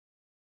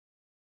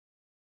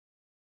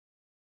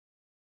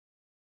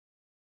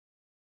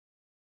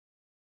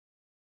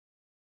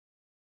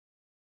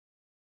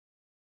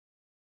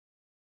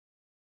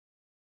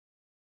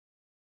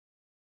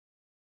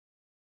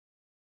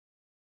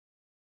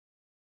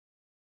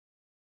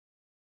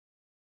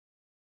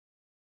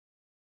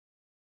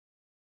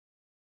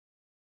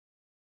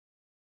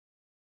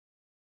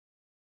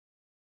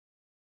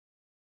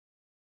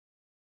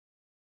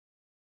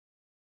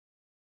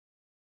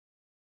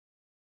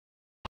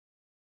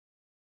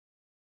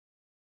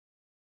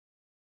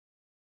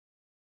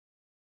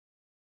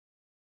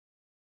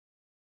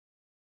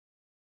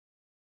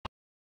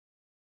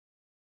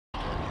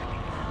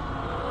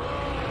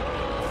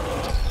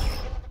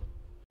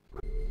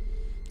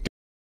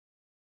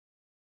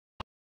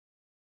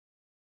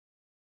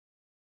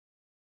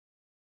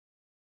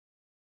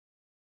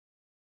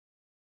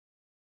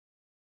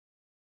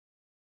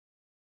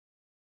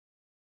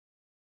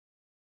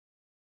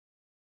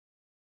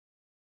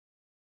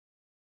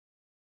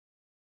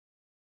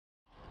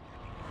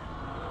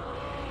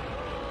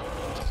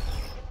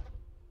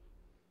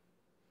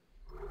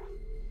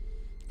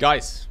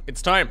Guys,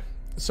 it's time.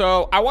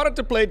 So, I wanted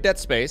to play Dead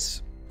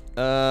Space,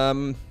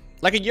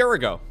 like a year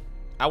ago.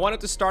 I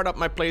wanted to start up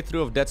my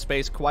playthrough of Dead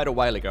Space quite a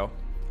while ago.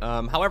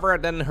 However, I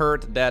then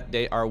heard that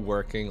they are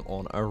working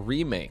on a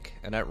remake,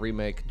 and that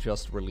remake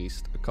just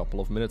released a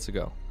couple of minutes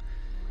ago.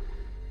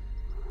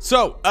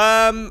 So,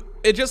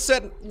 it just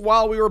said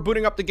while we were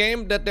booting up the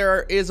game that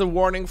there is a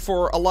warning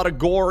for a lot of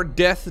gore,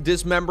 death,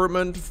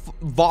 dismemberment,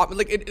 vomit.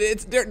 Like,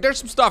 there's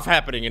some stuff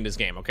happening in this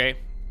game, okay?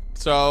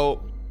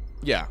 So,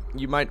 yeah,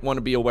 you might want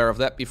to be aware of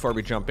that before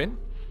we jump in.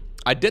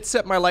 I did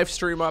set my live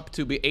stream up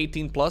to be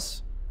 18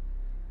 plus.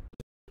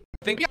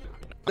 I think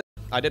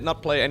I did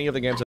not play any of the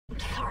games.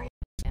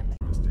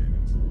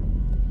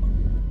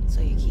 So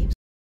you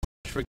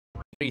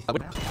keep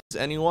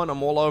anyone?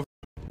 I'm all over.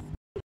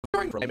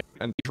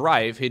 And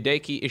drive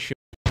Hideki issue.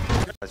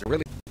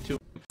 Really to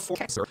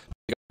cancer.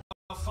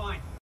 Fine.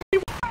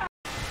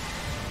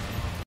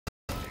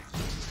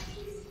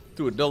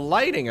 Dude, the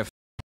lighting effect.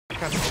 I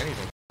can't see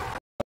anything.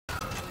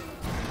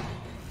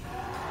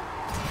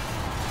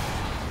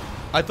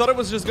 I thought it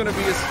was just gonna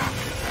be a...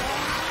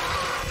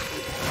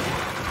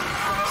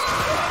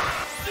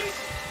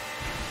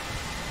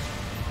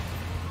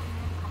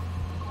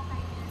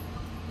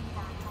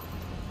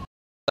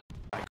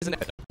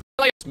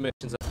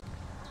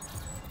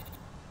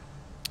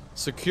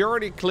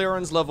 Security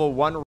clearance level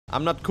 1.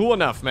 I'm not cool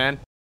enough, man.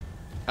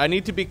 I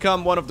need to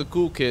become one of the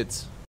cool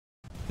kids.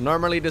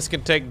 Normally this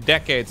can take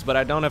decades, but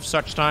I don't have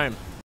such time.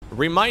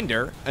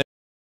 Reminder.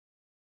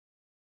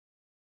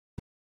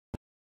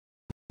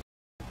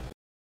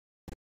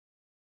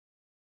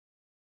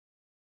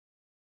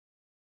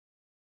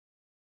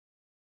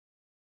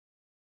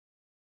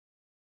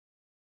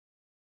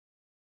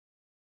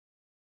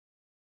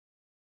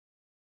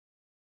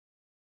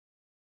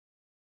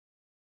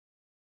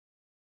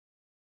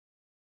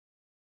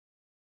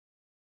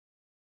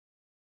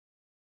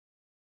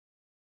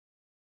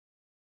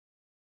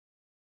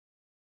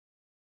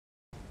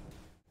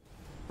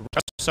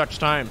 Such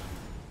time.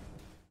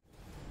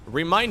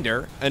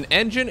 Reminder, an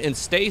engine in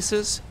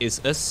stasis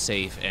is a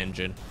safe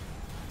engine.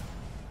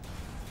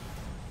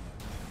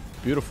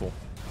 Beautiful.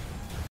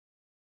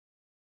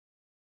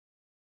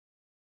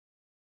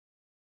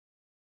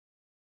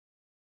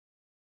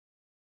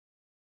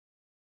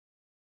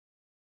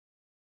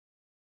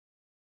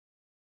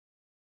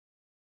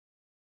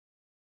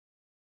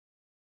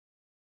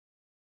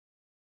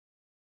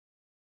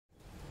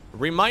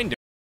 Reminder.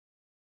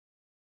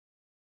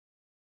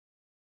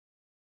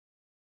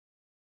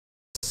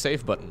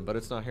 Save button, but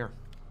it's not here.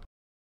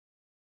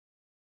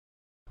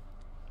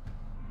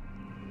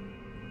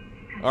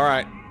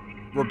 Alright,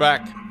 we're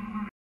back.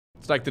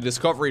 It's like the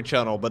Discovery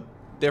Channel, but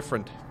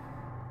different.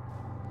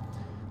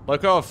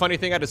 Lowko, a funny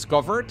thing I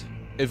discovered.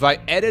 If I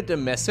edit a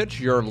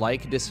message, your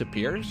like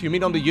disappears. You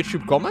mean on the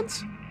YouTube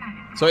comments?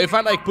 So if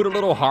I like put a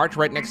little heart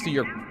right next to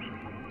your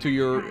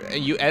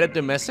and you edit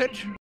the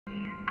message,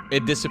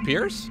 it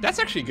disappears? That's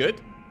actually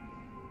good.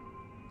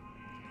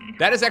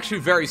 That is actually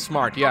very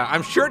smart, yeah.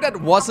 I'm sure that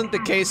wasn't the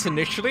case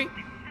initially,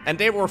 and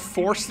they were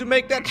forced to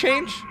make that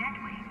change,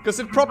 because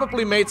it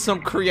probably made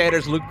some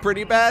creators look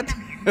pretty bad.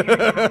 I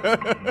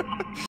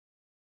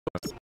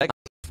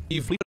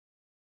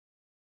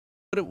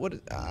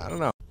don't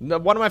know.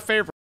 One of my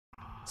favorites.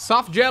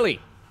 Soft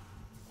jelly.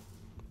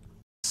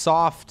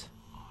 Soft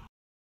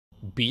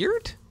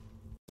beard?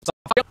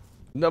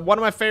 One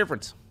of my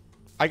favorites.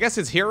 I guess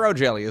it's hero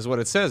jelly is what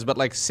it says, but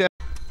like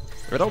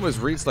it almost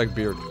reads like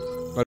beard.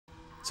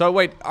 So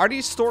wait, are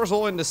these stores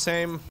all in the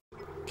same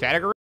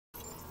category?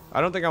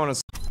 I don't think I want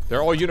to...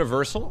 They're all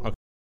universal? Okay.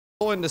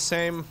 All in the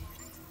same...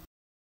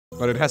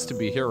 But it has to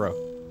be hero.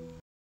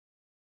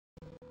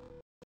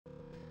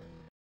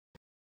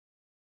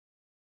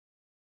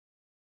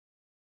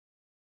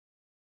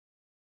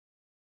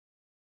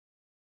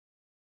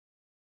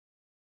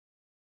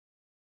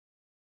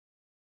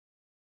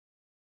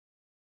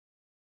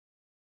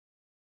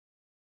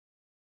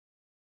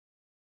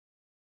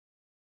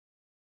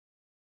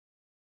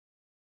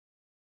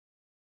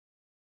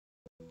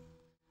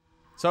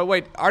 So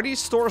wait, are these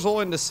stores all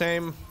in the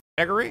same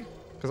category?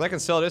 Because I can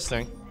sell this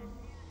thing.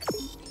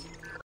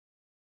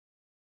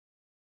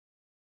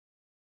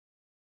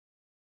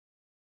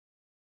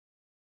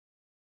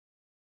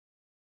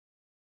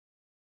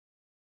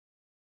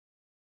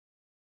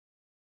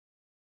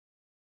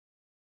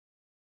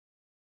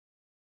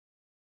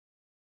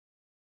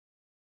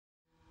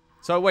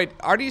 So wait,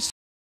 are these...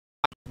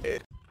 Okay,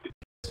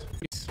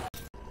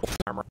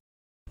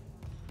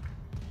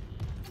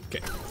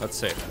 let's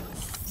see.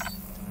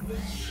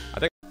 I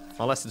think,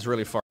 unless it's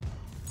really far.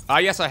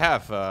 Yes, I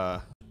have.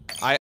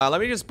 Let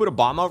me just put a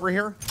bomb over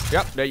here.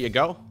 Yep, there you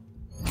go.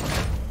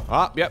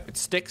 Yep, it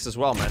sticks as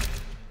well, man.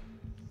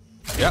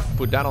 Yep,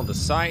 put that on the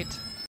side.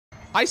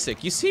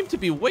 Isaac, you seem to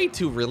be way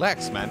too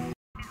relaxed, man.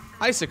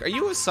 Isaac, are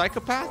you a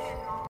psychopath?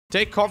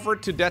 Take cover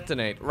to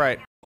detonate.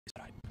 Right.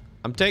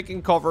 I'm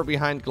taking cover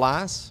behind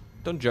glass.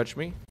 Don't judge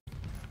me.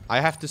 I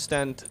have to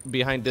stand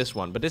behind this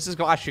one, but this is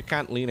glass you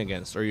can't lean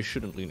against, or you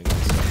shouldn't lean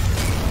against.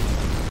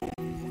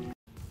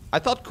 I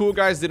thought cool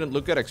guys didn't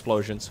look at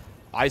explosions.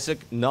 Isaac,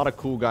 not a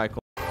cool guy.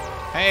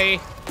 Hey!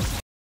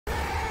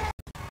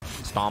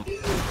 Stomp.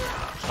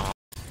 Stomp.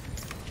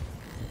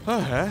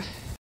 Uh-huh.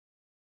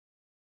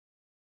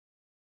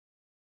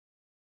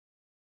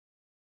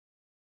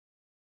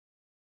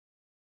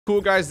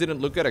 Cool guys didn't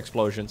look at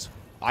explosions.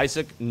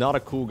 Isaac, not a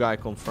cool guy,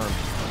 confirmed.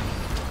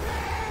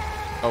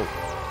 Oh.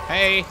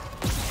 Hey!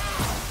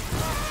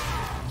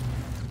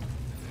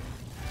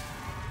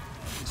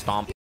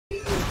 Stomp.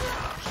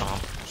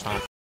 Stomp.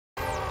 Stomp.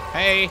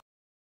 Hey!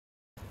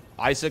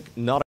 Isaac,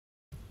 not a...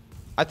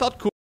 I thought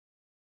cool...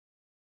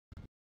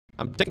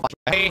 I'm taking...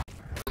 Hey!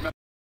 Remember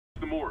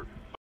the morgue.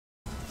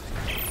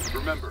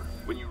 Remember,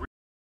 when you...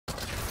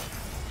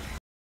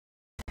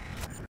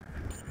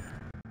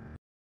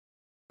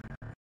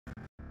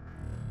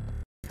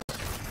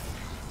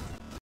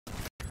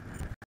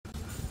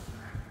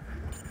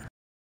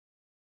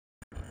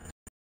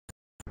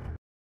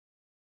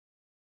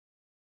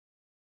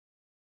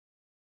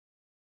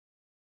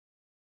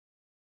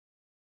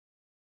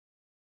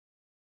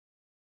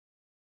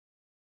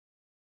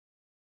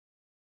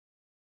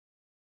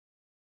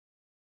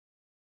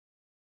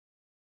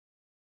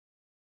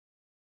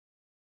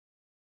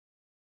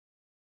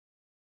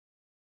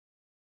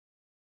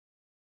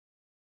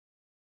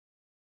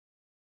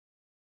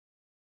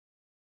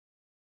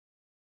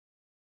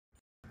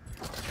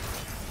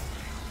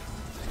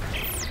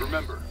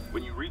 Remember,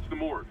 when you reach the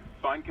morgue,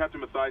 find Captain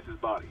Mathias'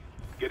 body.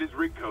 Get his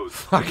rig codes.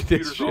 Fuck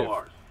this shit. All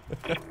ours.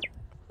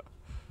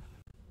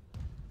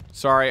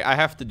 Sorry, I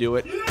have to do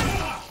it.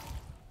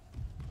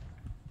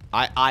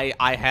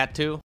 I had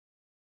to.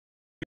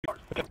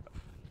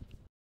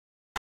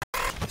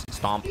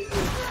 Stomp.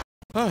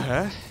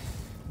 Uh-huh.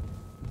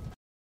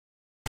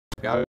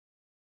 Yeah.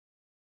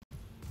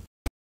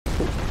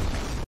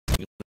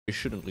 You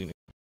shouldn't lean.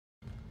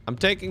 I'm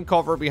taking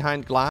cover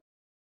behind glass.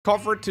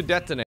 Cover to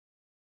detonate.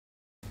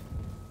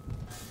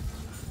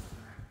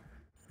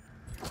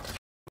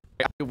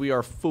 We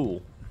are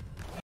full.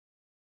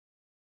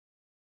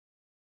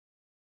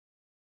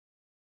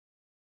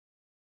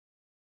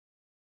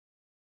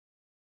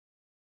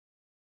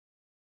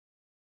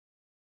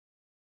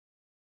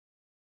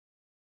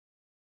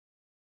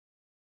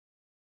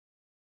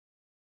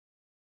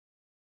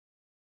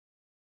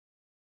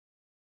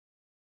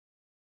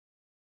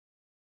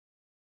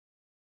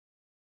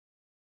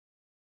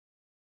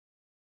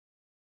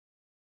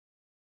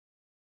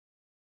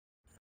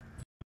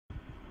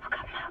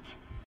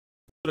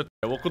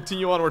 We'll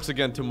continue onwards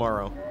again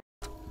tomorrow.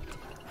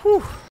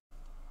 Whew.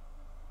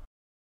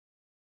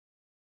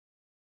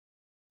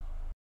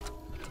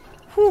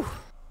 Whew.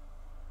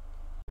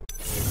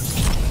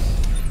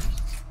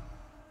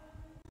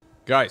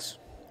 Guys,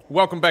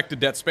 welcome back to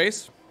Dead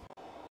Space.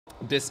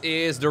 This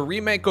is the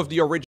remake of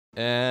the original,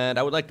 and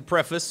I would like to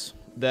preface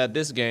that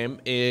this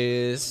game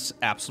is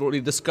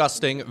absolutely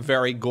disgusting,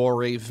 very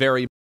gory,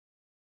 very...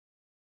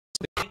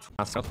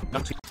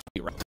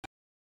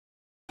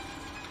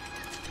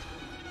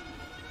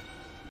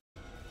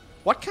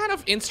 What kind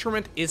of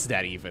instrument is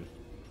that even?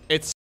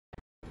 It's...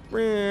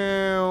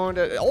 old...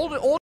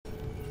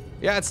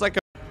 Yeah, it's like a...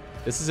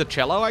 This is a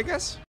cello, I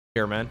guess?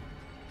 Here, man.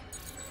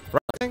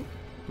 Right?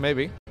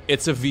 Maybe.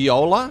 It's a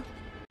viola?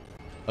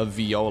 A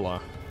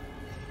viola.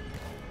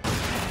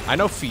 I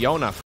know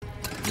Fiona.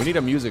 We need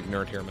a music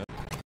nerd here, man.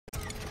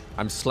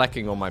 I'm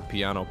slacking on my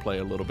piano play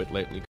a little bit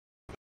lately.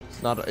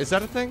 It's not... Is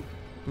that a thing?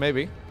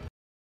 Maybe.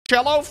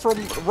 Cello from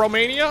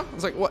Romania?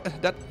 It's like, what?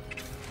 That...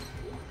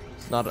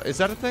 It's not... Is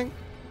that a thing?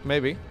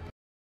 Maybe.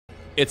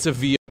 It's a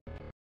viola.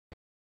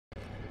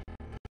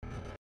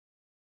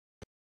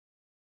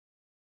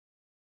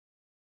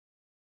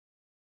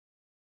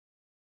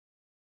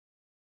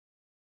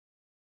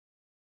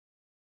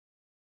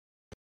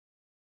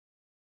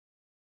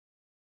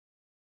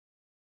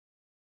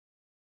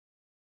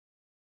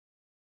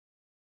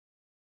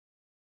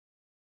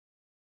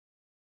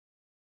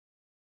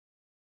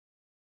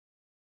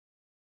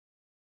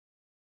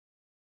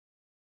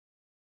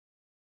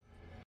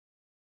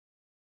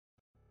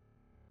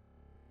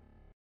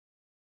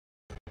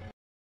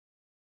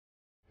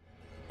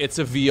 It's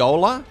a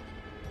viola?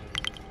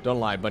 Don't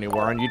lie, Bunny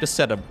Warren. You just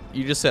said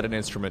an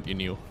instrument you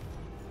knew.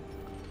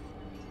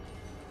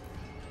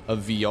 A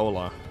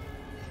viola.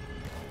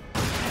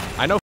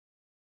 I know.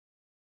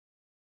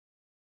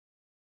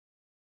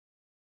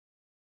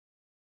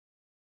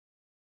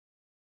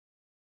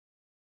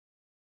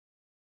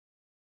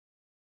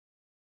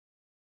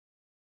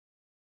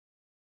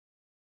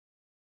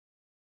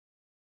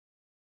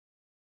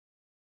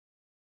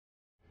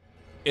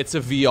 It's a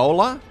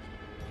viola?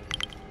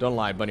 Don't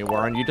lie, Bunny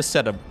Warren. You just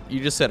said an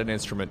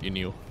instrument you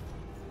knew.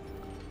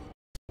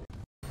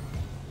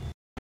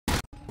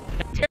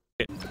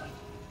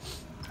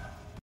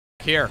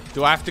 Here,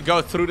 do I have to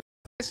go through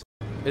this?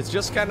 It's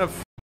just kind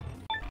of...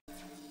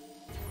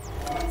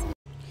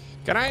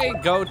 Can I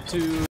go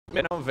to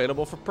minimum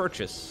available for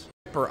purchase?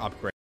 Per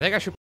upgrade. I think I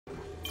should...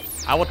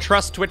 I will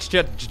trust Twitch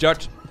chat's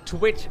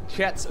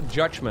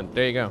judgment.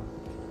 There you go.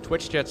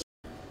 Twitch chat's...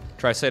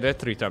 Try say that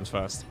 3 times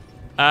fast.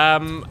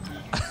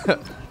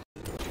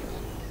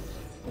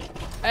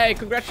 Hey,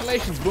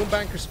 congratulations, Boom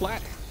Banker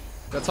Splat.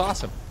 That's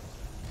awesome.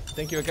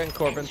 Thank you again,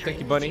 Corbin. Thank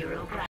you, buddy.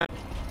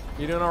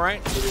 You doing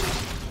alright?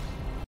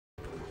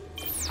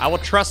 I will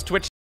trust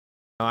Twitch.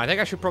 I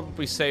think I should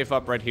probably save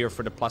up right here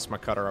for the plasma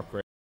cutter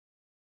upgrade.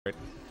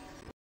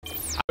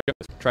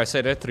 Try to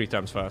say that 3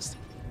 times fast.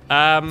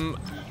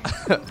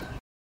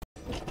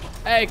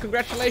 Hey,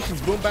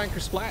 congratulations, Boom Banker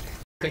Splat.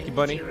 Thank you,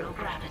 buddy.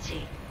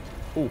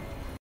 Ooh.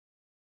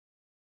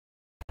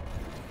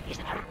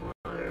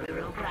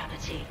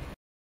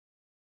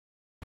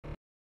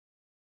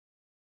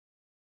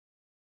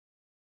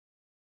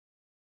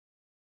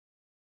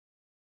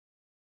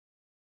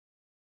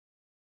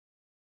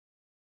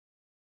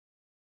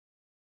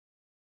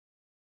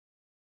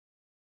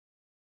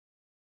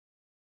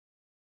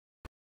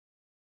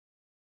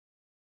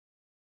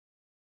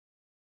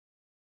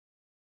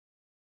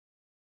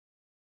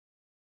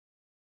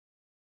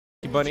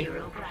 Bunny.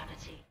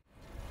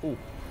 Ooh.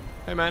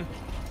 Hey man.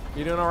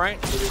 You doing alright?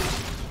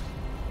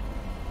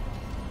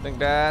 Think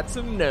that's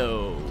a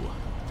no.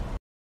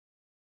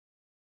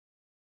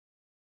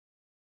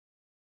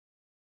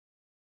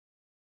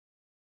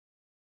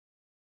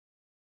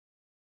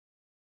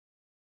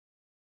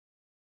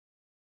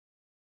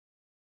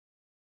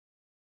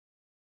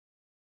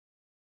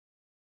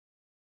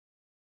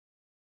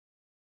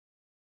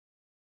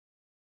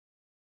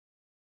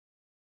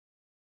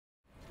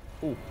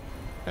 Ooh.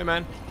 Hey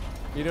man.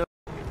 You doing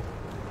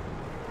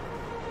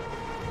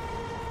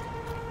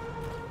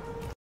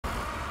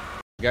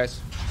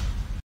guys?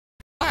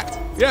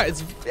 Yeah,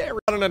 it's very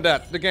other than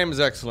that. The game is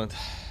excellent.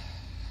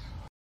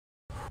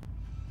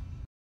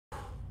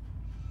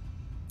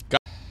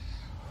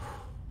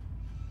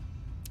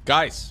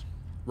 Guys,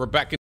 we're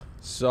back in.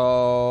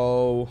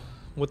 So,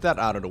 with that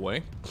out of the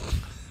way,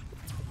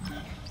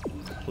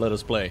 let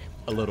us play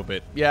a little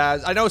bit. Yeah,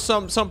 I know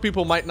some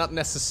people might not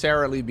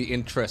necessarily be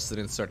interested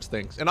in such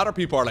things, and other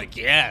people are like,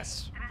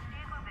 yes.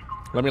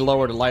 Let me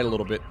lower the light a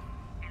little bit.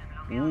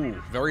 Ooh,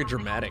 very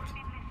dramatic.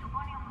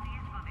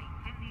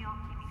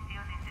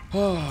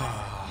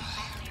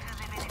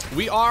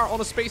 We are on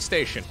a space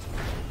station.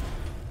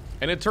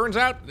 And it turns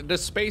out the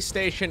space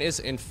station is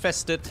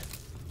infested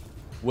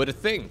with a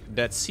thing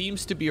that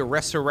seems to be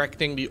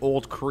resurrecting the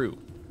old crew.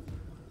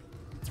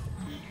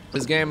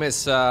 This game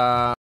is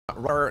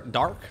rather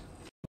dark.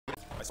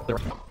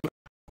 What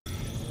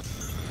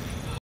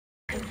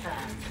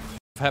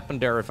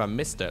happened there if I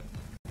missed it?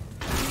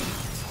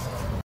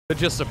 Did it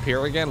just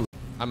appear again?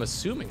 I'm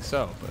assuming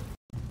so,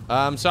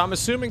 but... so I'm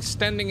assuming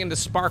standing in the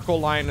sparkle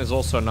line is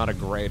also not a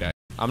great idea.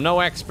 I'm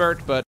no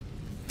expert, but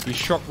these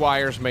shock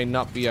wires may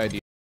not be ideal.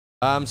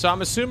 So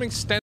I'm assuming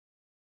standing...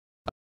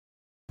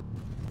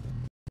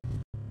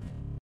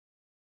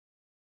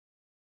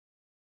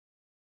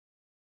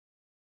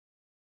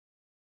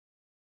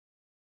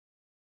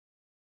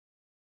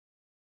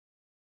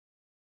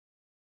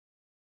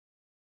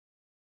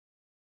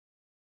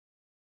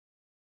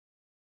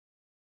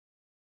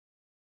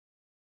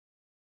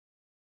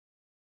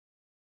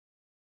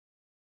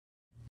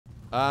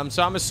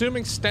 so I'm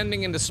assuming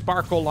standing in the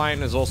sparkle line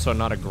is also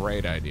not a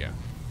great idea.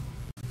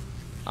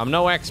 I'm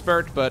no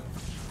expert, but...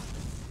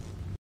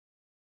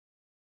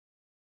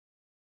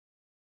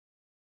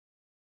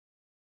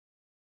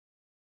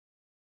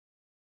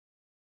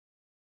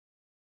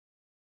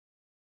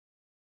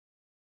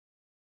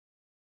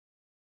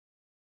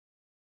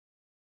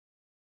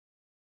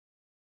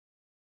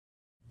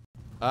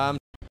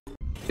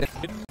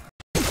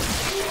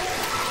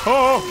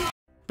 Oh!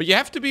 But you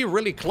have to be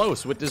really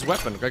close with this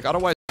weapon, like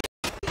otherwise...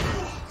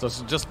 So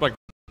it's just like...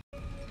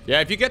 Yeah,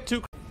 if you get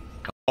too...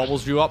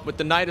 Bubbles you up with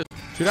the night.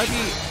 Should I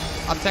be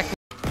attacking?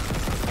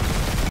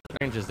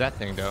 Range is that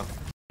thing though?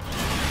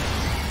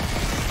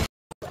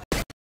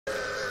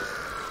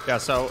 Yeah,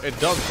 so it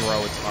does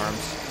grow its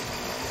arms.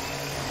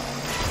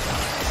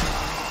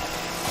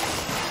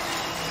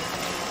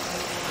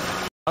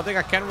 I think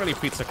I can really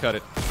pizza cut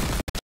it.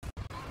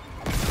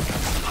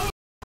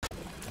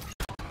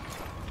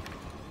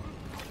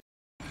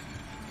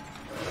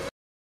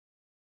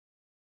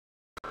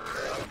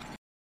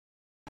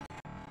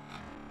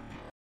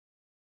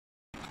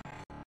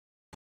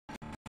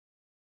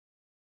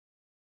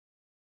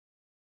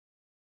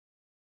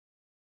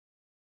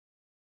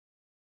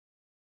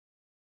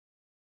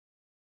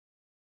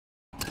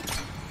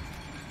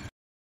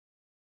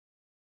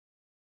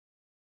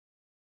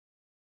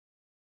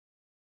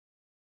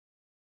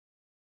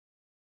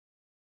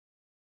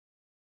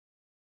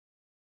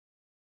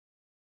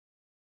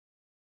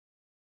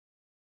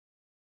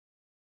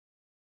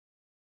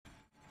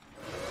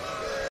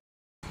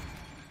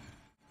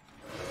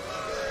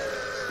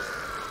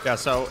 Yeah,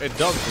 so it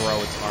does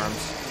grow its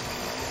arms.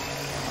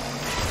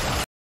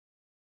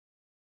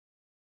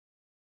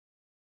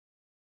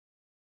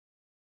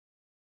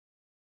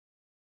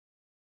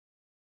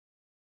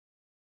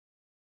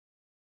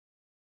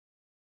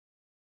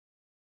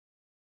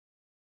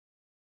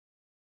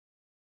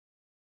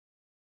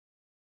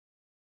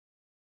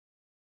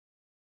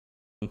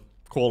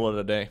 Call it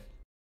a day.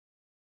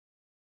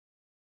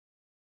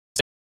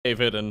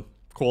 Save it and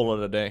call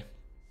it a day.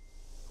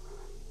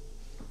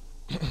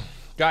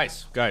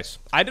 Guys,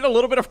 I did a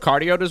little bit of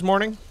cardio this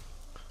morning.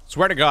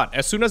 Swear to God,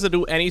 as soon as I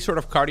do any sort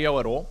of cardio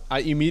at all,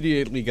 I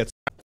immediately get...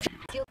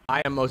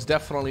 I am most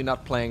definitely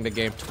not playing the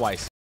game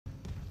twice.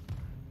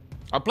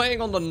 I'm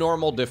playing on the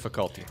normal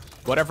difficulty,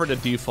 whatever the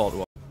default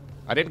was.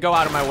 I didn't go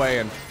out of my way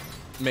and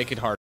make it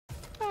hard.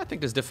 I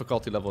think this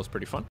difficulty level is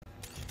pretty fun.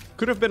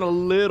 Could have been a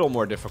little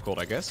more difficult,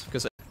 I guess,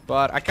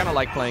 but I kind of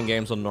like playing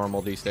games on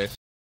normal these days.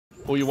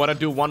 Oh, you want to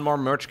do one more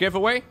merch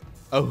giveaway?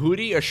 A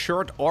hoodie, a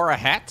shirt, or a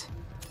hat?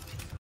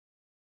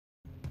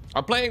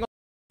 I'm playing on...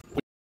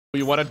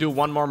 You want to do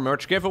one more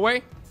merch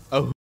giveaway?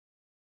 A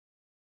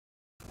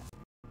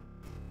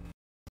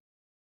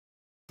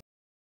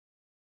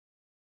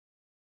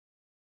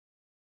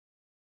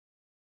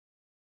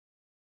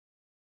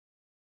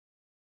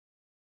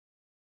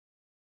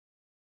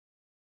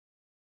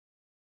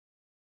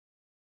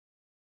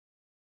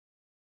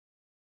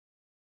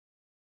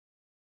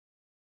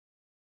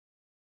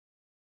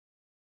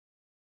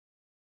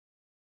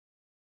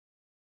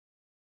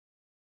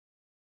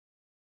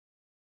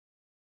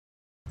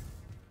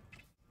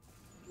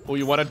Oh,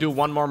 you want to do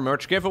one more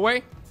merch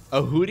giveaway?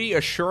 A hoodie,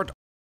 a shirt.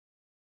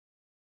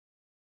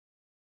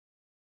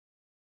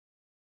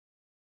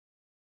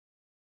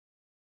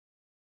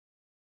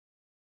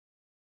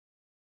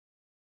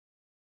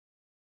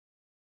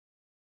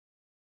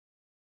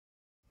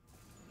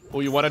 Oh,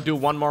 you want to do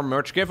one more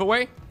merch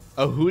giveaway?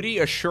 A hoodie,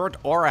 a shirt,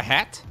 or a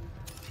hat?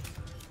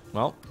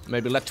 Well,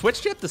 maybe let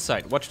Twitch chat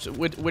decide.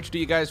 Which do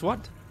you guys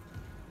want?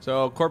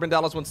 So, Corbin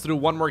Dallas wants to do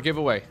one more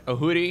giveaway. A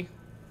hoodie,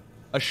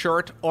 a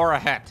shirt, or a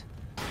hat.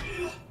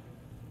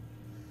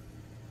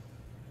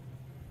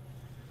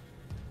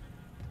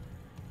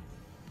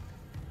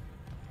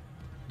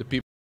 The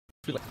people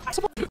feel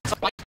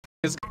like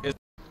is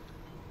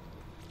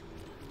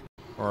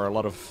or a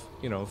lot of,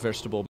 you know,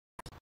 vegetable.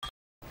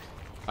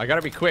 I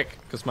gotta be quick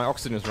because my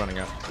oxygen is running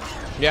out.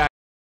 Yeah.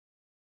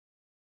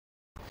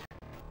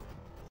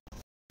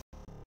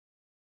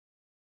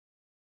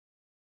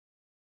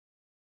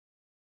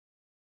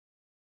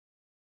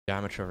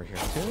 Damage over here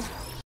too.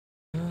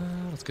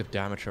 Let's get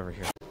damage over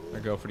here. I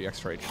go for the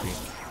extra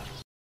HP.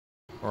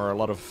 Or a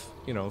lot of,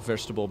 you know,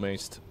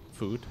 vegetable-based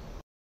food.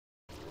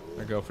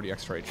 I go for the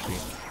extra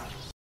HP.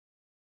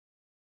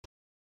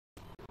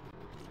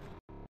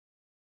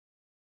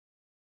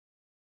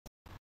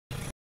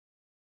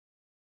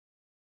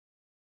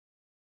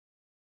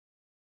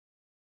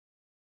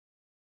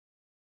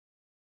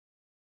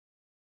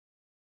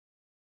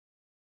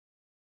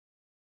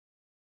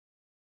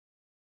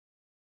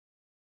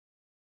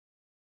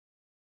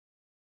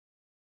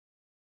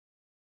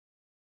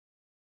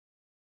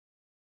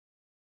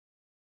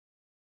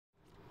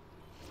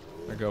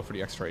 I go for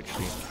the extra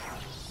HP.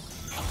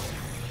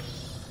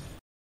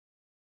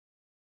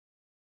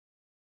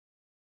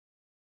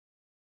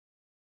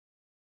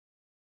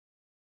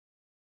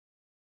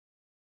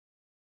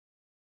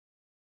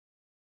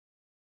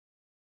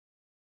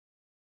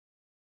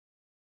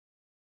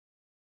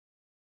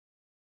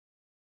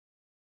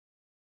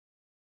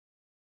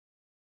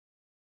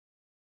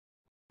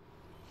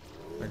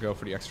 I go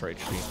for the extra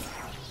HP.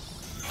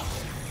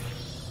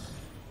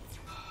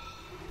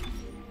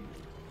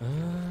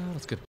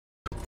 Let's get...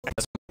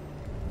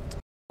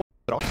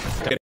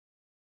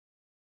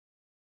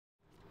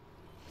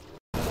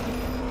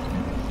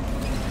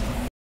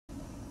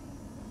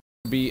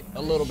 Be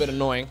a little bit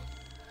annoying.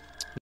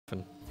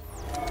 And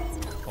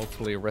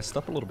hopefully rest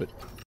up a little bit.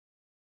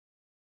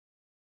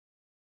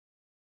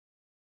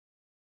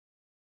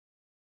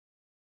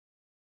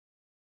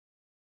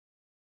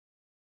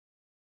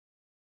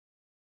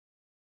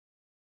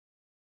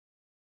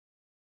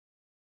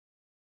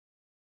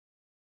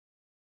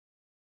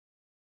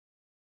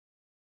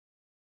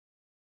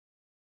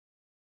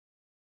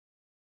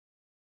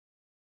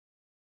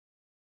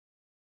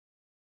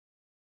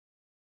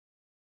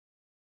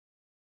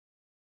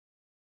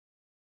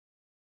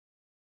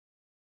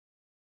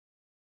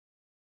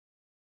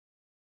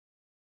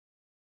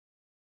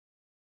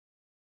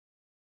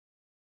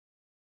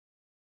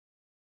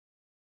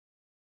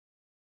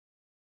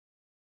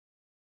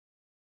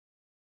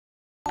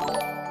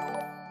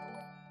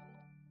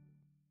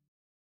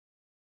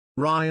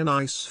 Ryan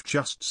Ice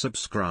just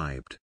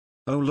subscribed.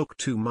 Oh look,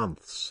 2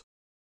 months.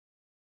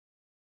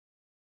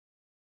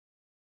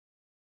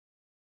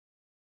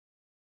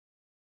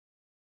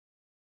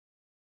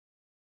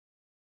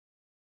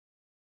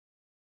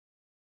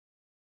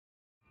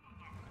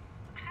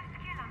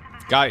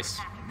 Guys,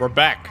 we're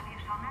back.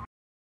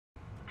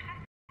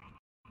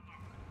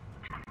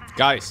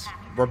 Guys,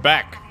 we're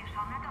back.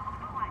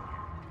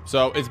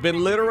 So it's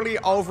been literally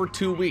over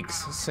 2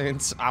 weeks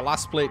since I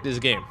last played this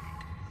game.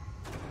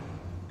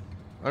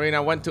 I mean,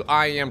 I went to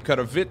IEM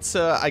Katowice,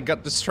 I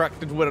got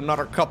distracted with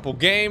another couple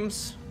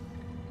games.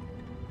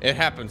 It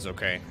happens,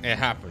 okay? It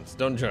happens.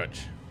 Don't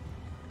judge.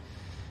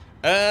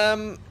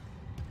 I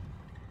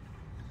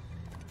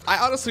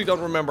honestly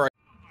don't remember.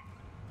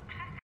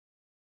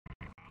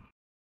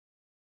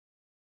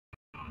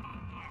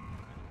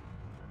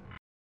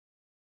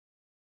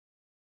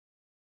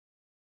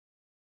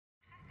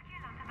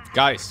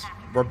 Guys,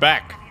 We're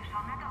back.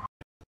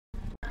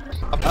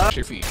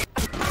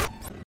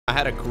 I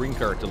had a green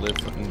card to live.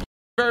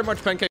 Very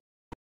much pancake.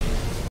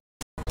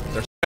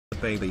 There's a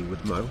baby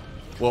with Mo.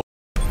 Well,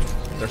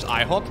 there's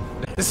IHOP.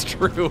 That's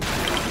true.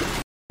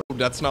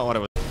 That's not what I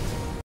was.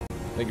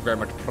 Thank you very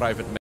much,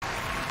 private man.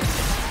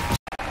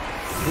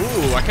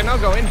 Ooh, I can now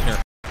go in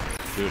here.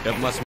 Dude, that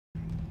must.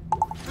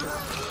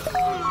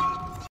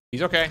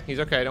 He's okay. He's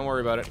okay. Don't worry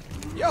about it.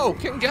 Yo,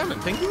 King Gammon,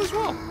 thank you as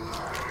well.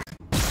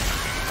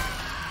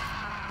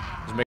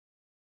 Just make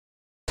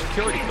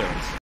security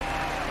clearance.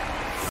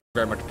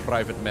 Very much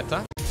private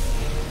meta.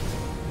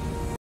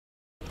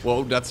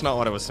 Whoa, that's not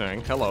what I was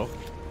saying. Hello.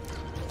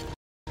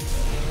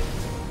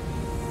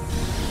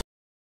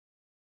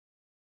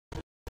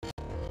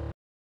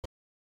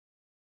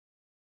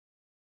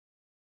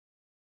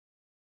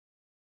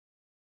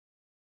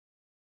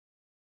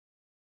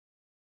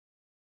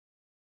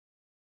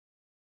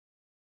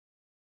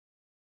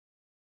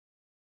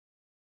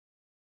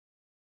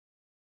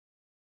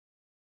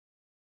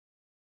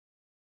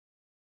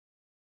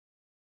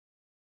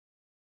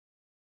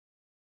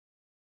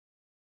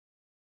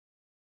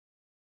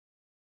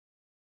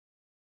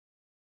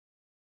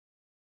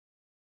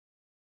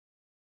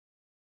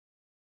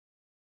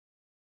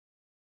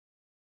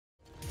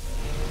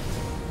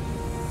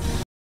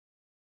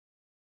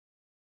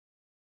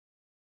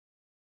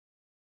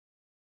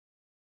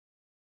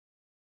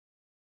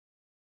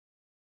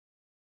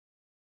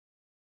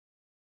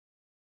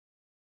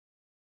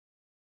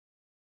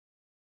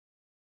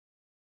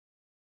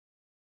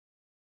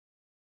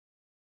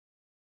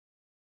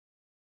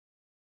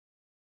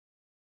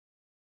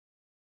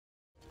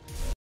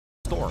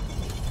 Store.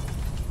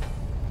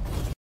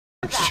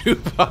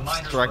 Shoebox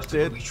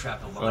constructed.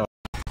 Oh.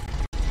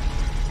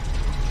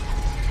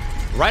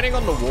 Writing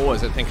on the wall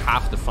is, I think,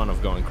 half the fun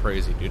of going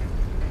crazy, dude.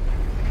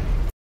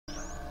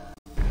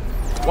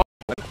 What?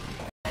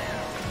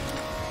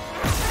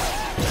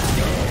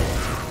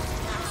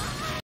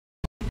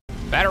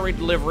 Battery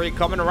delivery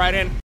coming right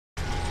in.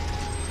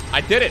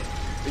 I did it.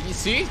 Did you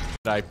see?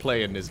 I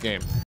play in this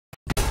game.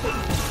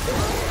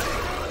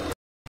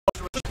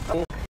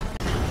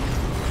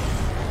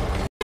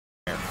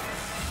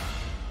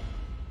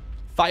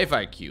 5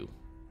 IQ.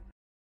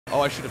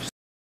 Oh, I should have.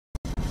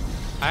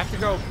 I have to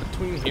go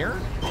between here?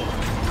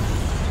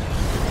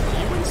 Are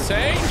you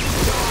insane?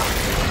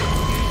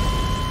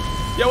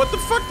 Yeah, what the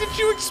fuck did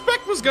you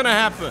expect was gonna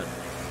happen?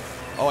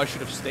 Oh, I should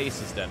have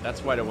stasis then.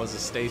 That's why there was a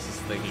stasis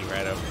thingy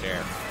right over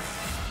there.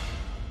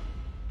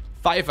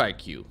 5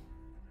 IQ.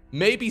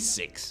 Maybe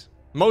 6.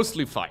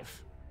 Mostly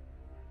 5.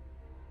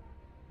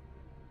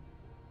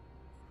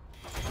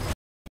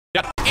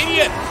 Yeah,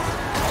 idiot!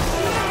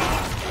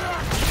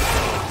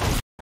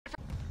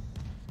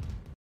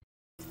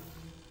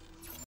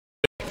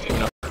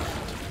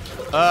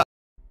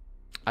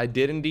 I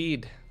did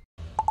indeed.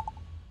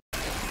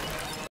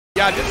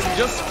 Yeah, this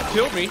just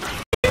killed me.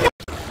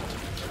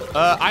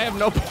 I have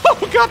no.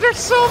 Oh god, there's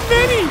so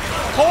many!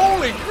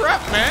 Holy crap,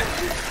 man!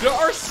 There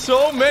are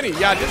so many.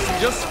 Yeah, this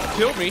just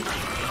killed me.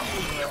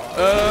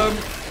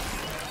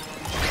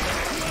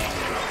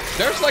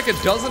 There's like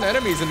a dozen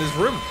enemies in this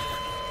room.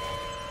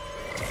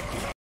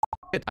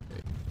 I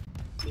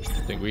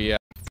think we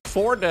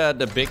for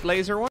the big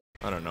laser one.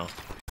 I don't know.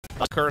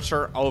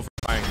 Cursor over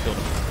and kill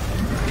them.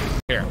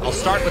 Here, I'll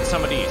start with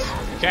some of these.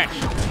 Catch.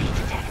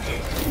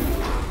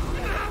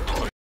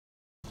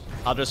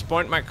 I'll just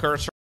point my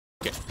cursor.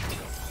 Okay.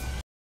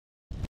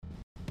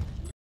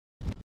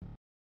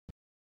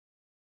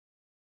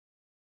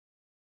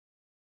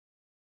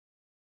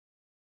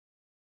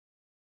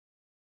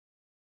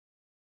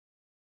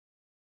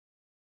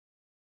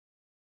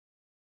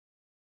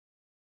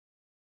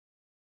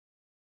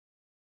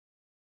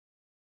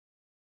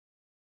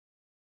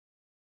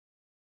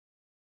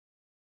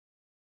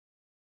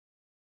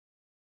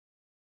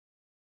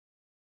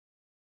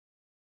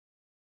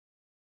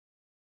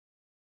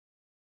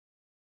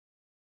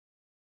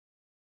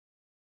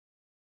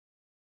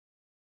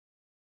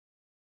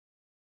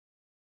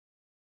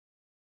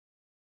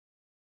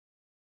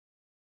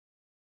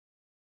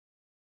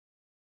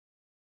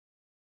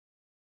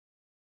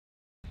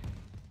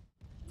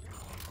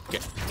 Okay.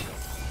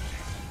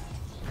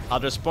 I'll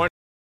just point.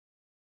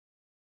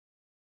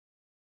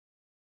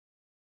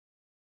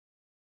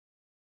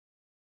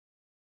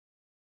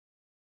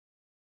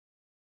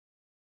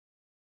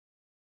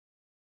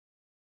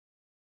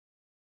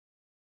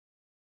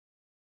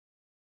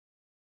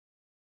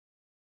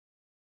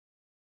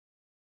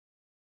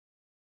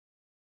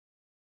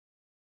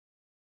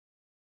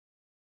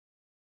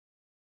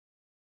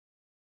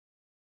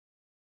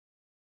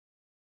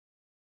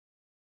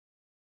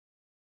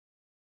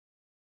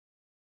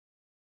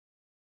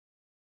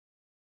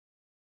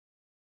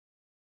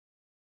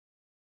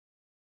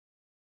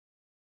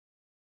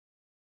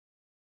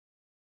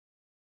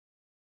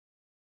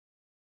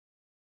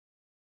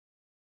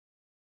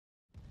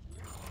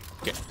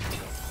 Okay.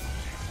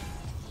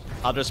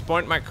 I'll just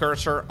point my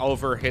cursor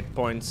over hit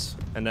points,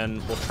 and then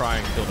we'll try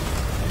and kill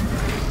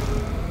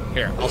them.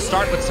 Here, I'll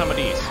start with some of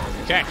these.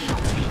 Catch.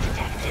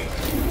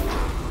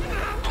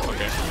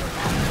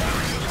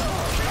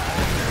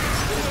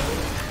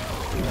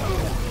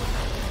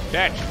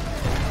 Catch.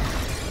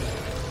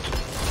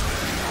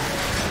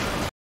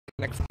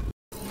 Next.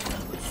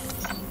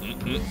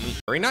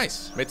 Very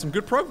nice. Made some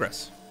good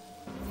progress.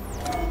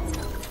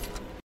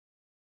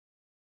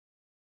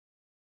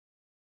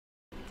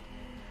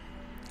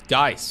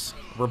 Guys,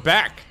 we're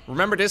back.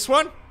 Remember this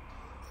one?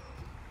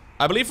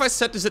 I believe I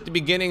said this at the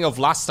beginning of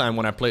last time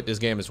when I played this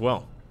game as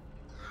well.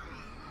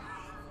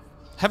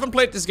 Haven't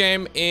played this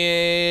game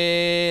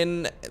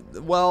in,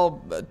 well,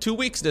 2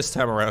 weeks this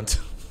time around.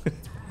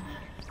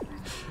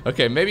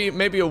 Okay,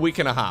 maybe a week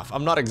and a half.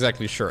 I'm not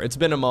exactly sure. It's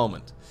been a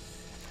moment.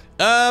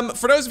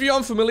 For those of you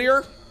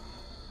unfamiliar,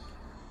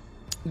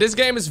 this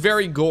game is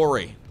very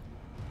gory.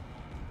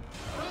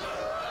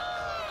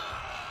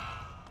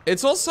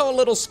 It's also a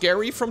little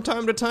scary from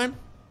time to time,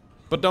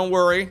 but don't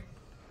worry.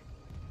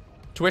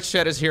 Twitch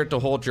chat is here to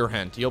hold your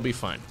hand. You'll be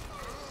fine.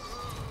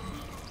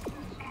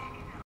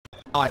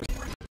 Alright,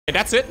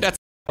 that's it. That's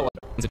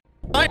it.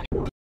 I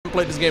haven't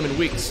played this game in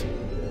weeks.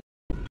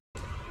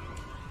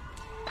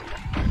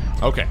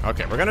 Okay,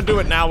 we're gonna do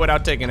it now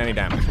without taking any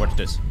damage. Watch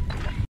this.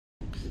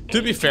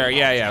 To be fair,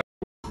 yeah.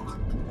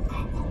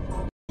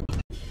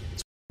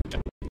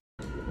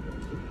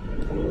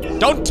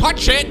 Don't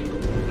touch it!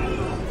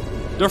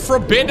 The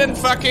forbidden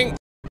fucking...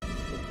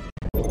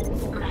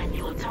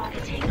 Manual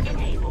targeting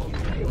enabled.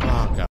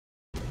 Oh, God.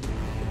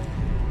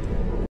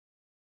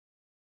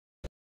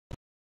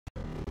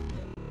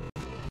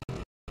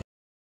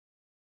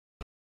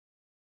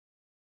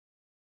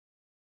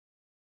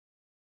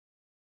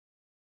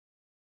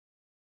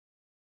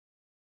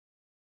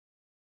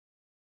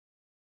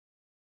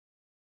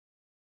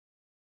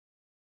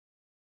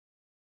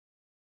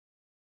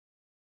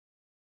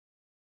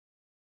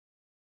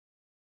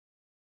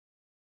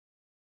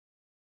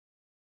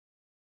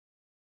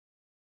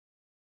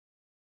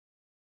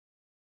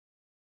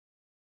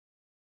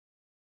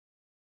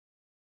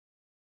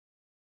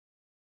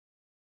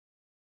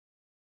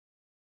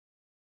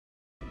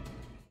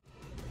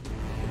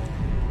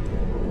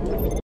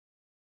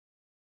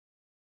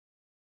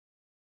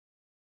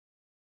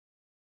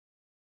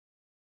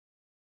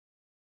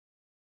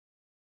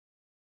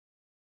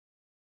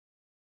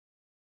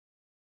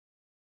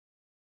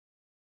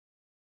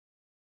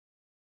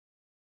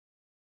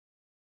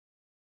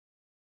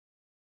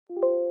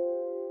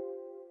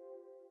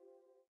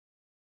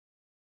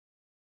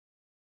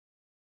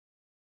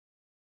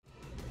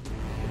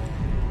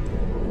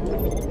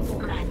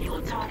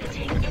 Manual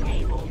targeting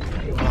enabled.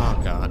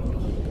 Oh, God.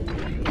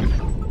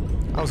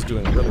 I was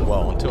doing really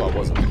well until I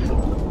wasn't.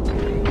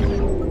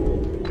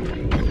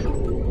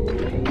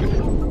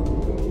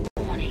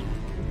 Warning.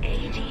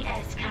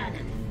 ADS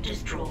cannon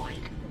destroyed.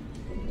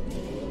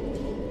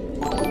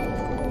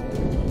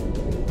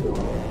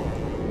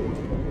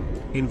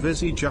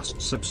 Invisi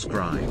just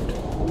subscribed.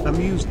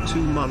 Amused 2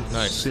 months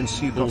Nice.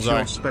 since you got Bullseye.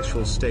 your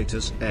special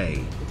status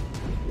A.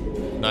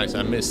 Nice,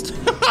 I missed.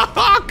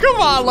 Come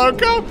on,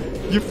 Lowko!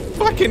 You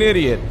fucking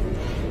idiot.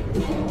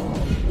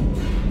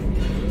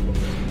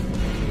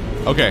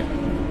 Okay.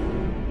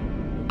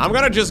 I'm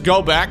gonna just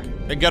go back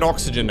and get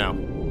oxygen now.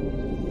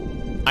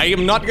 I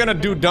am not gonna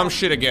do dumb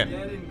shit again.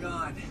 Dead and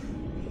gone.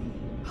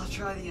 I'll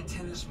try the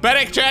antennas.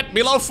 Panic chat,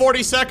 below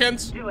 40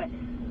 seconds. Do it.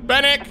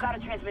 Panic! I've got a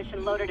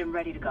transmission loaded and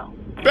ready to go.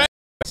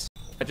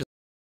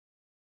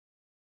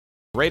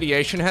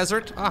 Radiation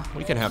hazard? Ah,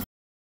 we can have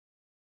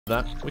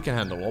that. We can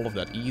handle all of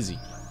that easy.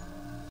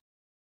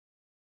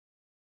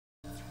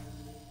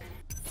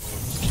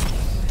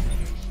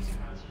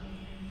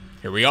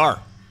 Here we are.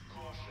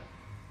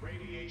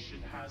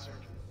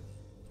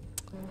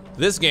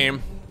 This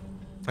game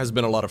has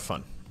been a lot of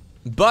fun,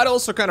 but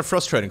also kind of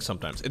frustrating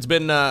sometimes. It's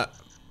been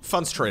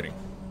funstrating.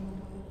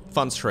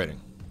 Funstrating.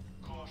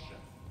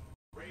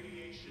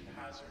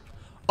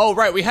 Oh,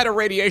 right, we had a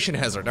radiation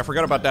hazard. I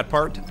forgot about that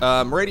part.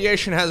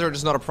 Radiation hazard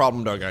is not a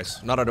problem though,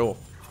 guys. Not at all.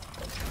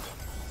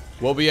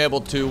 We'll be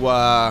able to,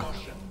 I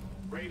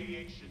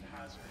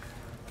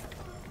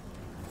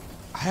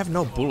have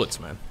no bullets,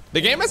 man. The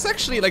game is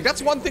actually, like,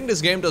 that's one thing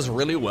this game does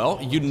really well.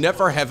 You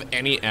never have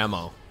any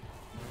ammo.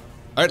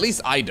 Or at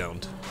least I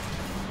don't.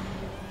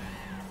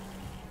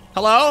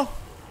 Hello?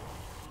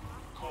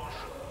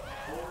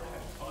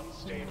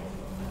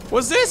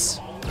 What's this?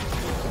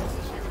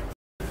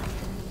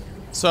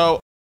 So,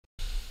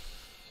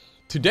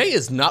 today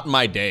is not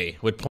my day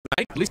with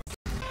playing, at least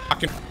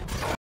fucking.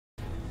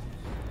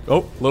 Oh,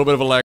 a little bit of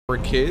a lag for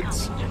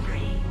kids.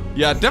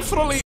 Yeah,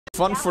 definitely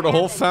fun for the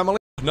whole family.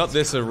 Not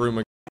this a room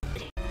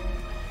again.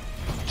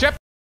 Chip,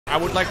 I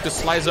would like to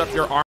slice up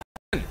your arm.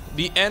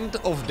 The end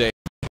of day.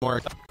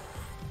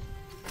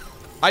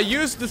 I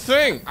used the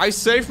thing. I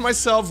saved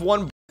myself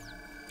one.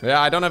 Yeah,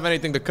 I don't have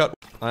anything to cut.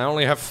 I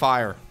only have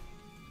fire.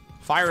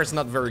 Fire is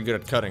not very good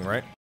at cutting,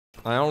 right?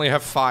 I only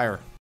have fire.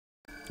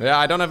 Yeah,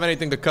 I don't have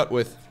anything to cut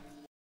with.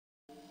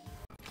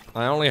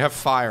 I only have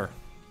fire.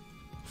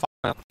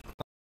 Fire.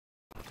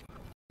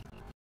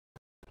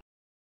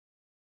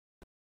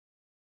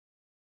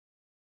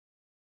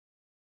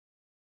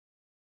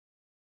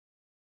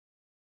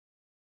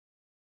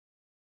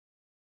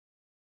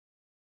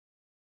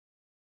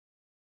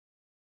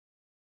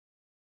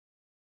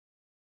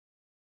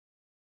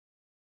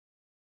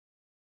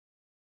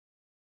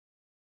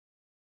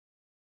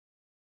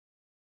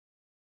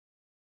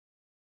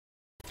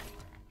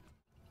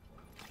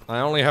 I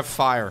only have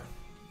fire.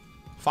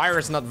 Fire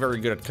is not very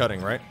good at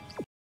cutting, right?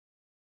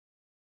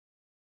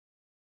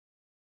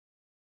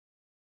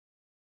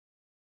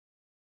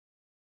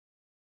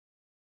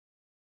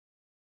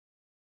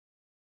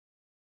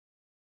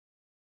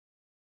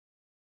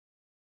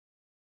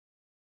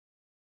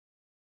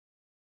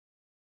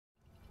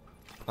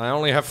 I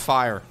only have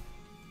fire.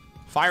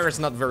 Fire is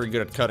not very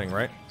good at cutting,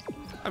 right?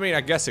 I mean,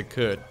 I guess it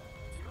could.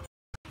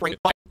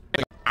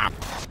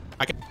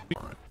 I can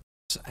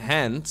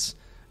hands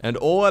and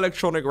all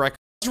electronic records.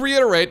 Let's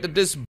reiterate that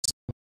this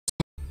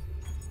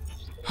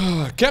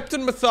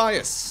Captain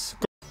Matthias.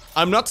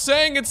 I'm not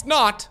saying it's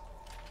not.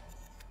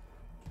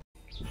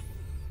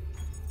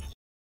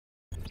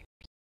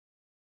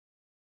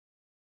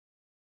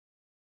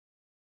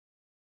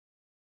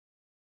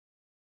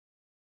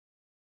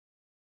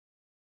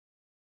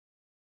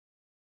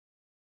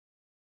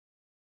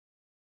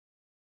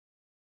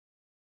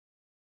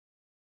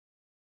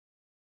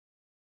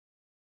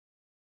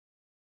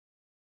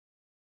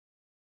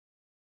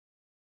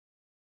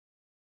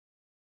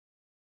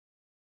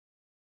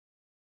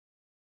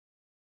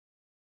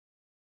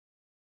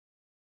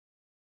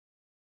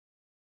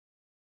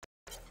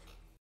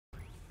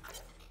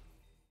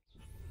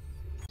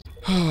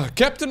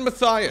 Captain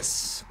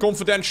Matthias.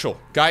 Confidential.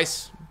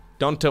 Guys,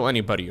 don't tell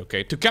anybody,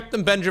 okay? To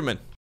Captain Benjamin.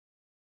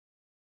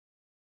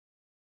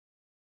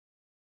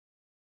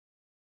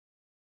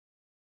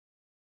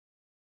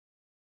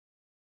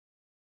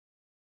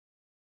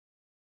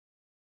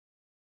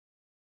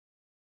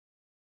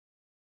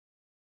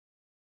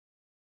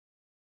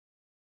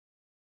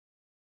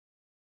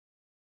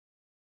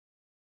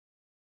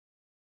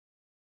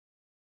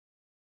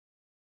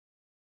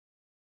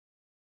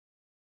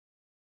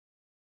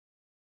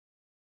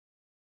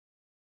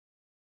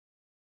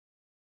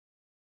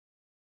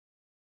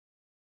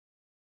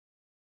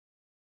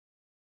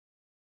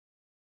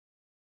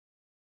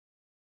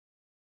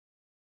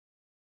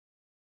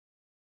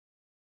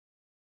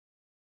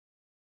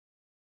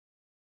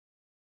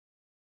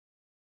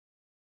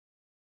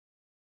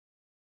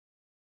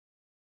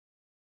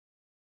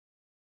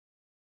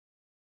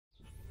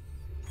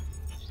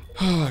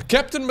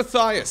 Captain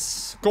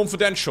Matthias.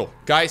 Confidential.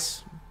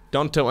 Guys,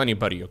 don't tell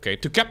anybody, okay?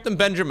 To Captain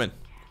Benjamin.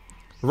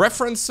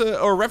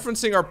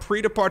 Referencing our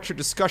pre-departure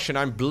discussion,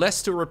 I'm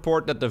blessed to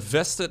report that the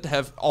Vested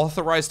have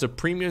authorized a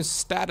premium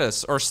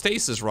status, or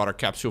stasis rather,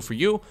 capsule for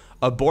you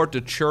aboard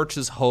the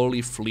church's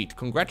holy fleet.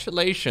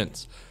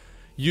 Congratulations.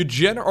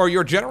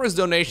 Your generous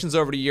donations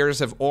over the years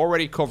have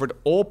already covered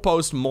all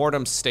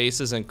post-mortem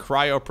stasis and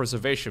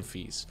cryopreservation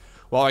fees.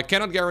 While I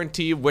cannot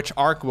guarantee which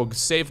arc will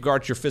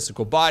safeguard your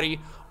physical body,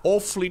 all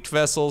fleet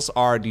vessels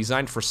are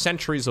designed for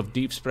centuries of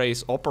deep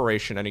space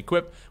operation and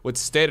equipped with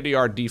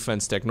state-of-the-art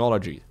defense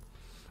technology,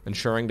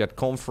 ensuring that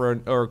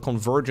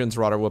convergence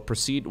will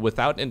proceed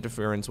without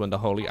interference when the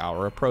holy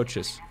hour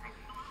approaches.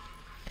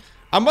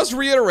 I must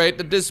reiterate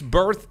that this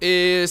berth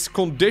is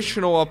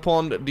conditional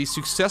upon the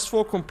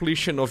successful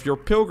completion of your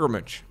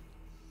pilgrimage.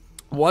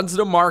 Once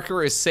the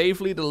marker is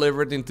safely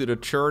delivered into the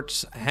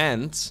church's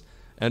hands,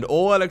 and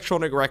all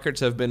electronic records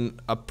have been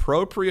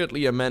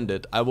appropriately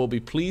amended, I will be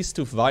pleased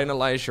to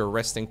finalize your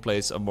resting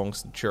place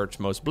amongst the church's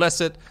most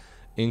blessed,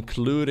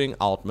 including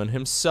Altman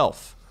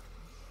himself.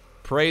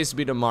 Praise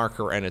be the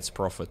marker and its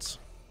prophets.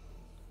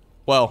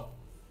 Well,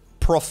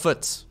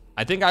 prophets.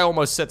 I think I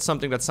almost said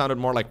something that sounded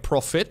more like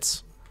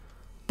profits,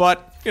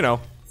 but, you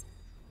know,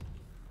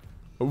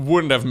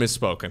 wouldn't have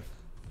misspoken.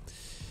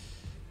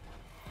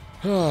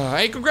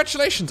 Hey,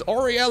 congratulations,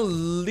 Oriel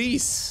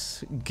Lease.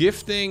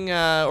 Gifting,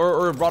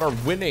 or rather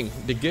winning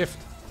the gift.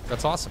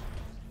 That's awesome.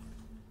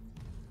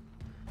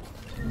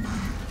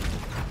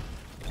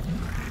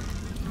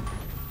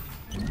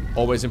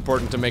 Always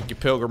important to make your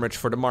pilgrimage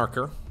for the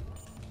marker.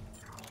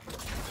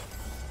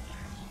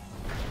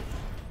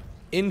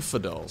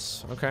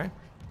 Infidels, okay.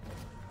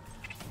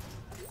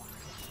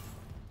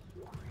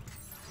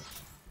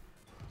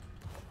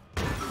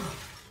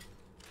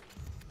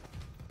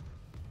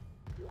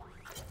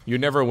 You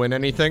never win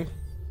anything?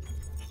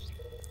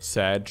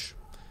 Sag.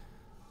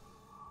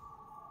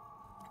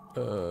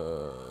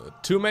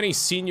 Too many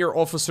senior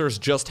officers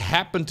just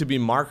happen to be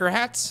marker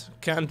hats?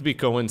 Can't be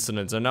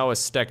coincidence. I know a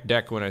stacked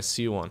deck when I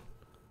see one.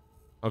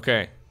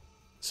 Okay.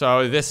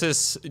 So this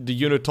is the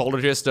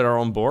unitologists that are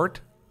on board?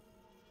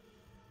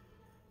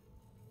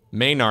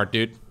 Maynard,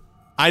 dude.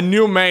 I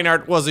knew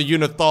Maynard was a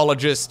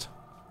unitologist.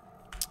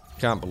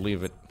 Can't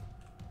believe it.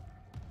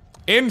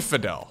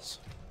 Infidels.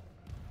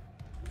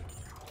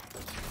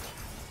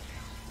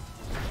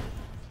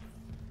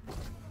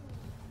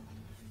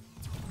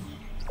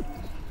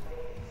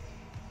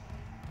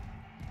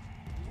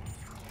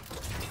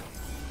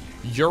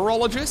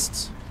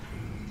 Urologists?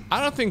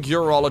 I don't think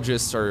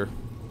urologists are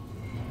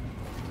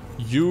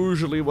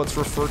usually what's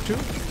referred to,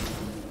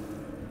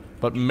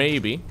 but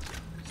maybe.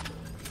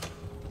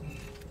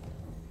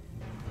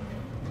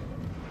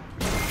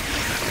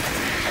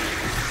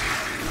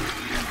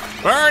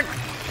 Burn!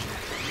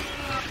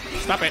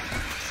 Stop it.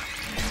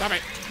 Stop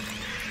it.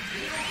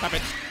 Stop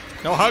it.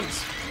 No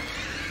hugs.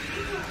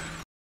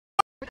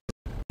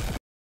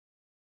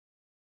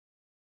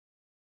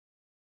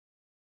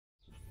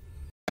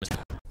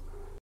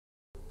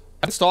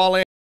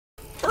 Installing.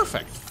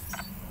 Perfect.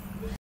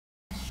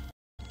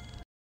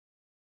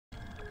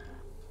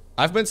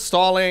 I've been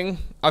stalling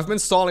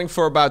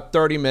for about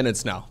 30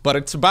 minutes now, but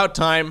it's about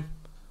time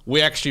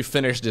we actually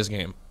finish this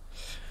game.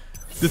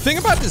 The thing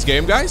about this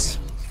game, guys,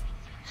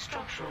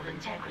 Structural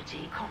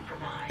integrity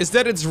compromised. is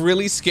that it's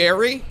really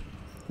scary.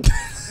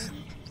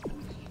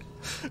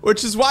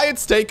 Which is why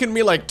it's taken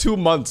me like 2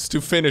 months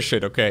to finish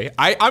it, okay?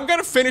 I'm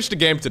gonna finish the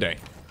game today.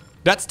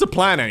 That's the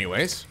plan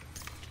anyways.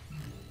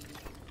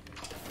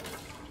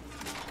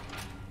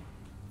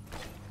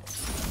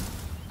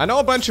 I know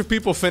a bunch of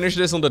people finished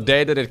this on the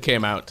day that it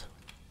came out.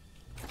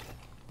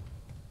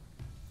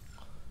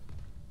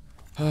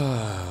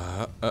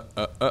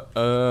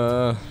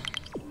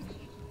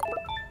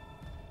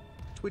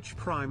 Twitch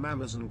Prime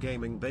Amazon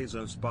Gaming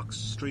Bezos Bucks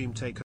Stream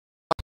Taker.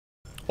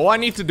 All I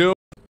need to do...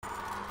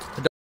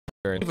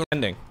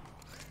 Ending.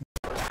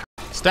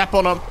 Step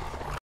on him.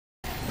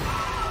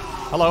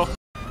 Hello.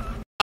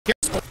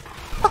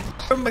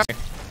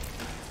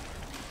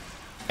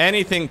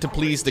 Anything to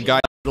please the guy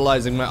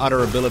utilizing my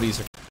other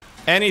abilities.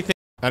 Anything.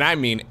 And I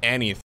mean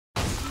anything.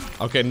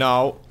 Okay,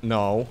 no.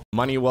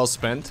 Money well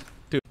spent.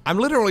 Dude, I'm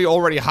literally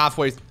already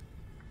halfway.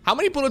 How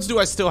many bullets do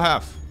I still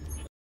have?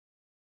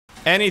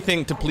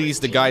 Anything to please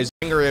the guys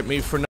angry at me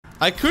for not.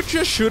 I could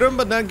just shoot him,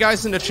 but then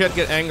guys in the chat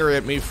get angry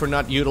at me for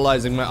not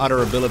utilizing my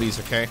other abilities,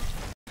 okay?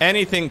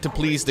 Anything to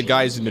please the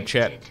guys in the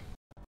chat.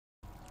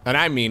 And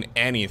I mean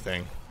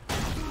anything.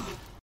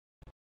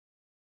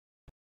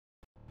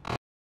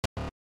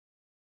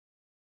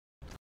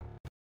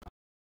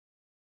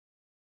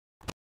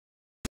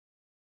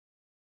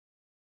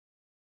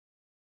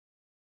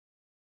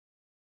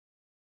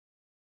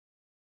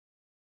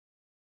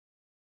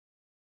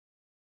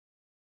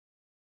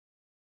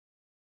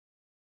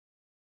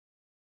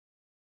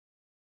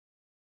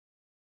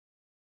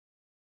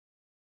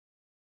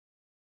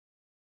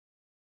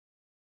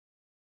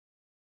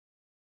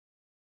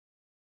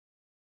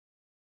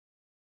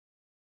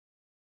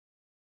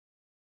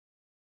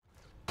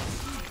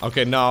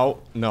 Okay, no.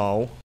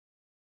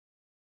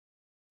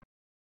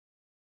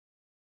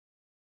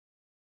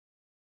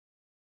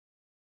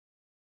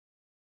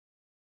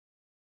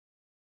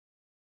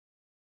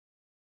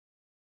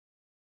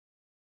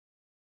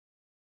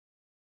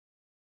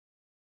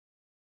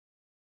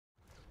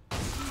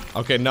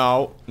 Okay,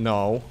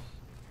 no.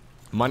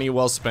 Money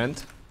well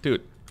spent.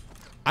 Dude,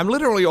 I'm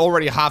literally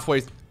already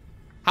halfway.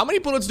 How many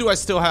bullets do I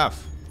still have?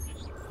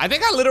 I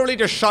think I literally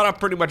just shot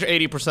up pretty much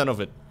 80% of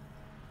it.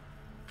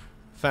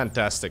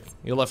 Fantastic.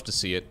 You'll have to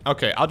see it.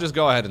 Okay, I'll just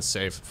go ahead and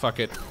save. Fuck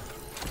it.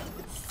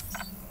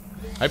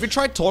 Have you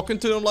tried talking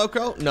to him,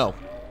 Lowko? No.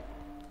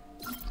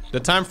 The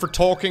time for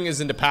talking is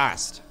in the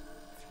past.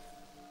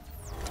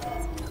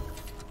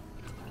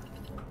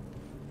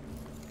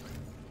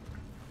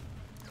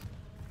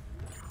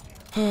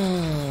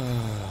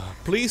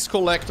 Please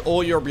collect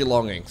all your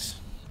belongings.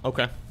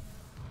 Okay.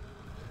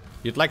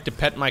 You'd like to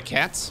pet my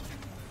cats?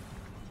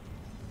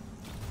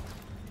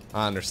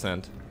 I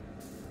understand.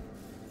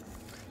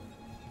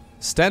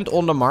 Stand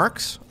on the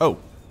marks? Oh.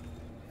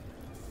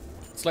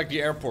 It's like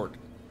the airport.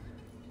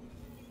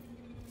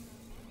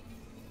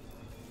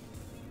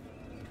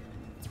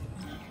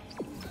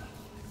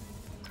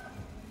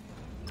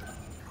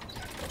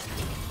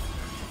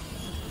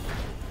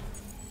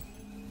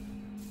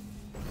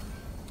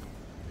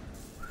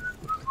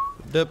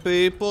 The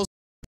people.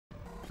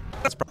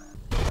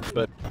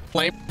 But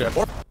flame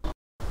airport.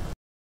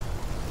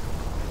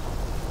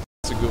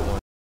 That's a good one.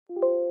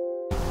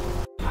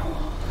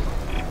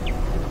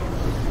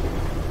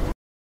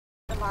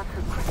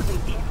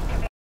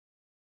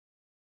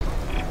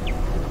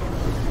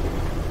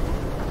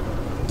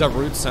 The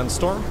root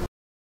sandstorm.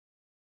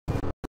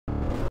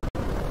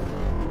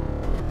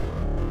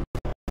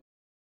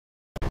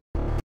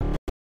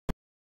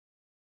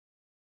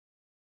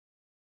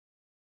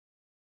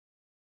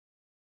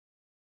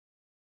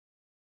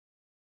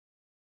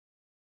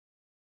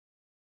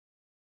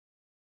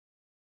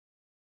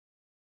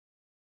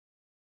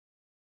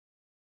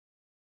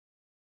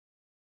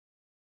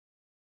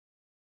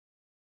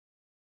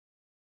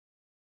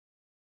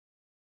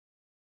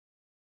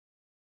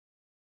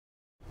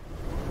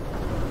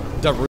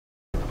 The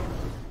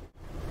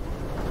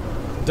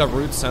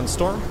root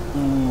sandstorm?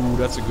 Ooh,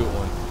 that's a good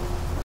one.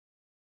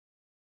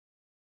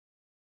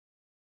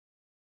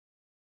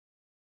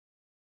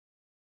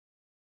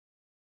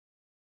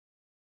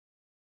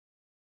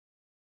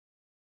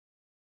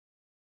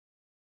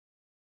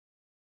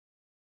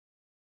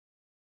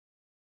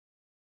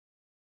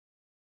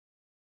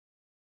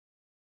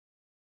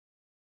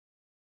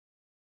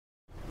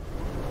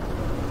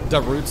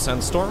 The root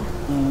sandstorm?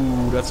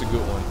 Ooh, that's a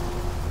good one.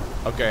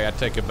 Okay, I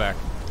take it back.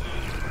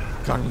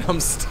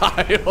 Gangnam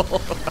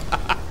Style.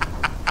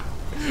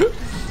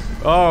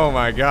 Oh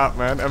my god,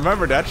 man.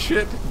 Remember that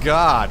shit?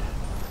 God.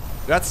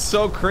 That's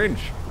so cringe.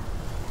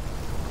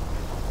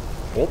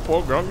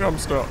 Oppo Gangnam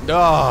Style.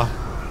 Duh.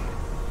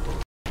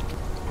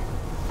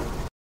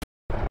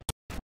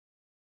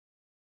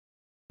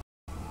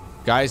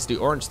 Guys, the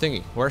orange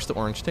thingy. Where's the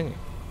orange thingy?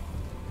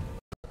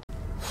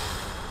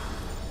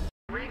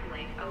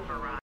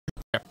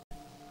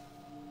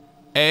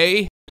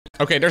 A.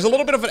 Okay, there's a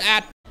little bit of an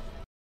ad.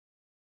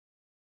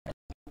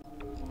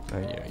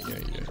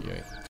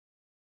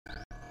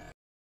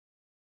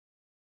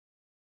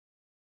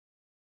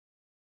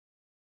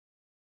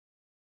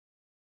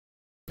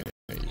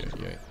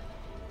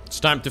 It's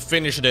time to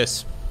finish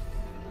this.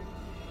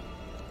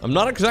 I'm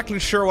not exactly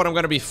sure what I'm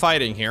gonna be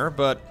fighting here,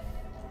 but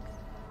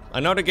I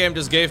know the game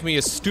just gave me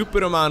a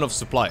stupid amount of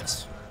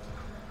supplies.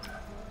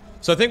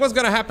 So I think what's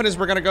gonna happen is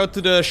we're gonna go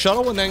to the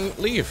shuttle and then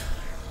leave.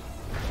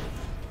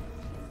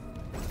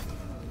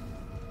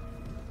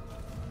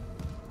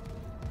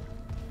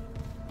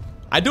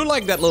 I do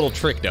like that little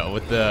trick though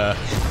with the...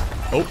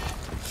 Oh.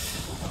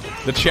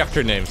 The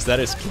chapter names, that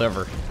is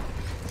clever.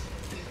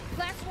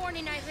 Last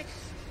warning, Isaac.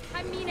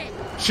 I mean it.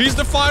 She's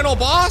the final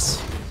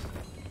boss?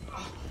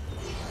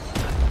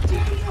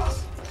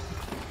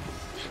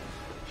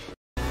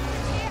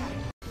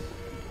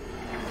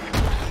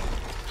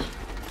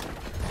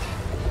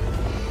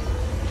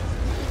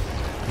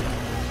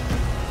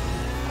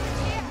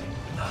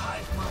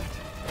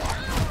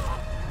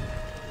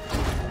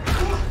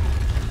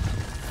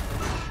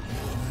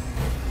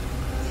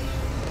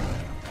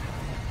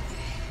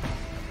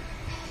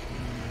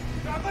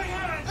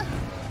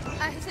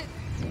 Isaac.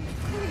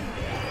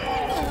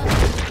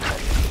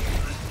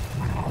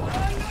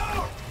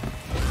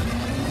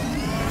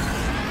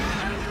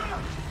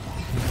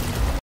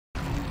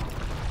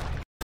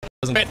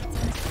 Doesn't fit.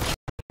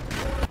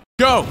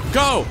 Go,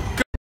 go,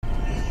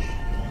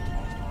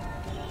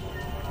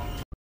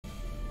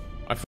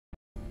 go.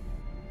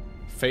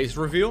 Face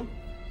reveal?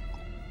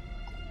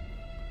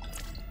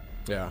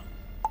 Yeah.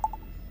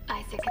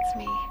 Isaac, it's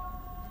me.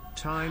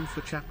 Time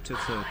for chapter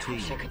I 13.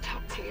 wish I could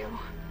talk to you.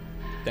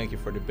 Thank you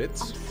for the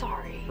bits. I'm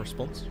sorry.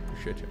 Response.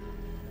 Appreciate you.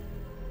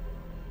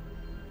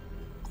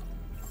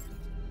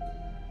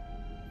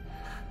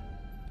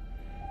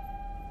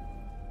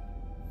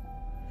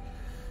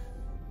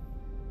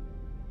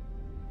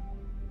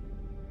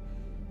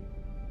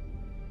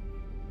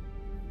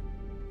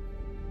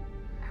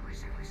 I wish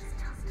I could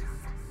talk to you.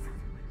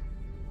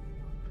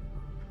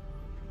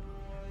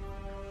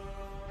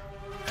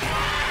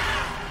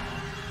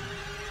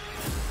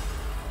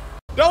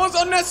 That was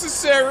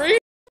unnecessary!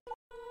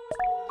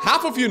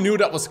 Half of you knew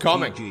that was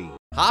coming. GG.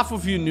 Half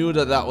of you knew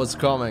that that was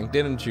coming,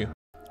 didn't you?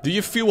 Do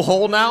you feel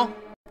whole now?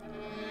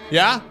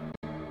 Yeah?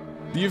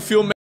 Do you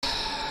feel...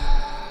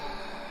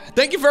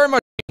 Thank you very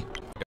much. I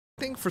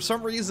think for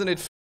some reason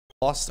it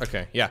lost.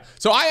 Okay, yeah.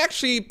 So I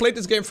actually played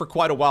this game for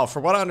quite a while. For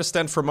what I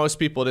understand, for most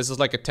people, this is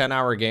like a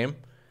 10-hour game.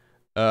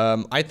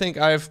 I think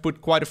I've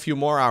put quite a few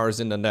more hours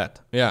in than that.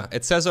 Yeah,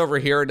 it says over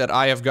here that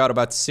I have got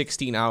about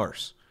 16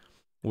 hours.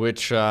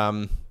 Which,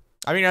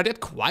 I mean, I did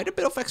quite a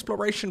bit of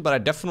exploration, but I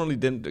definitely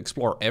didn't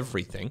explore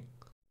everything.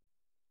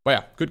 But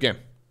yeah, good game.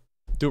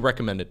 Do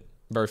recommend it.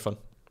 Very fun.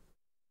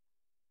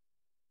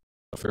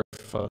 Very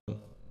fun.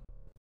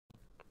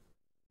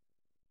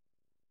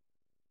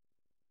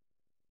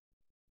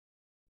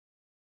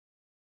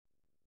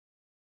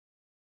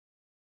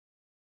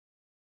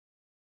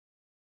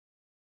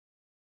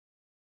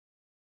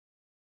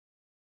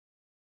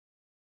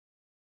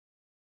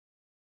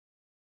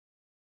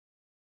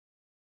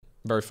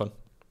 Very fun.